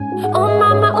Oh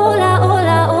mama, oola,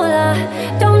 oola, oola.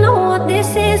 Don't know what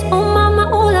this is. Oh mama,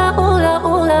 oola, oola,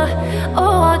 oola.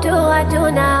 Oh, what do I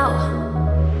do now?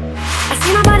 I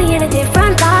see my body in a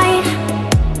different light.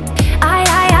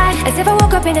 As if I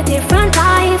woke up in a different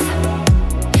life.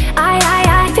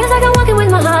 Feels like I'm walking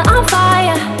with my heart on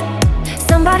fire.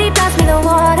 Somebody pass me the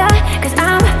water, cause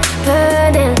I'm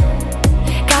burning.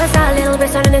 Gotta start a little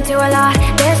bit, turning into a lot.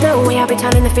 There's no way I'll be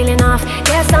turning the feeling off.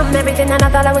 Guess I'm everything that I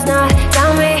thought I was not.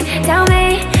 Tell me,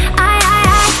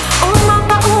 oh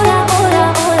mama, oola, oola,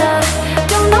 oola.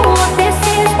 Don't know what this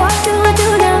is. What do I do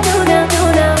now, do now, do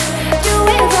now? Do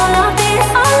with all of this,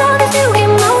 all of these new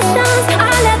emotions.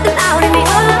 I let them out in the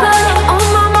open. Oh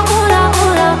mama, oola,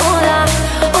 oola, oola.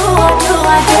 Oh, what do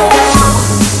I do now?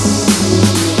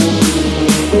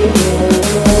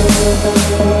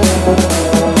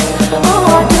 Oh,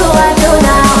 what do I do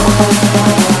now?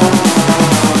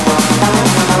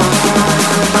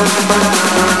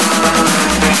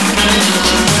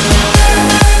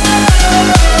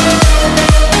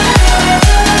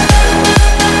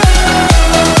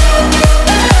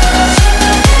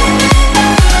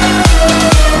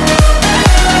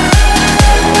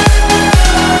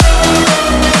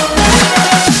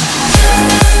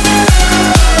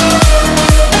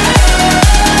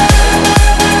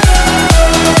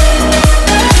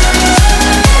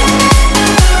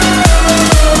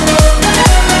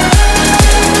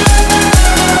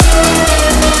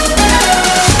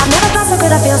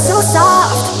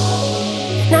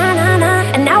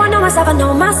 I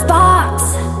know my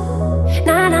spots.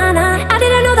 I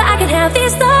didn't know that I could have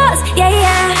these thoughts.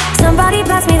 Yeah. Somebody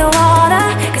pass me the water,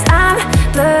 cause I'm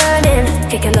burning.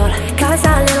 Kick a lot, cause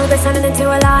a little bit turning into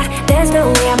a lot. There's no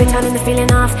way I'll be turning the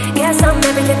feeling off. Guess I'm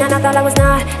everything that I thought I was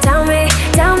not. Tell me,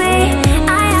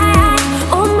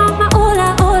 oh mama,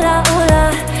 oola, oola,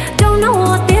 oola. Don't know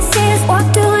what this is. What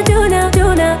do I do now,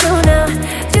 do now, do now?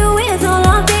 Do with all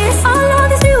of this, all of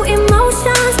these new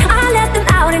emotions. I let them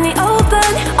out in the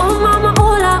open. Oh mama,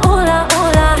 oola, oola,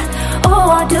 oola. Oh,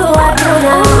 what do I do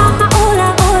now? Oh mama, oola,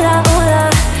 oola, oola.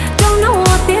 Don't know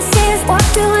what this is. What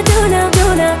do I do now, do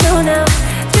now, do now?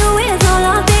 Do with all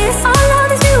of this, all of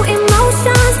these new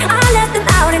emotions. I let them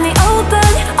out in the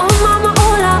open. Oh mama,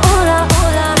 oola, oola,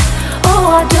 oola. Oh,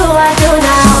 what do I do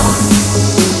now?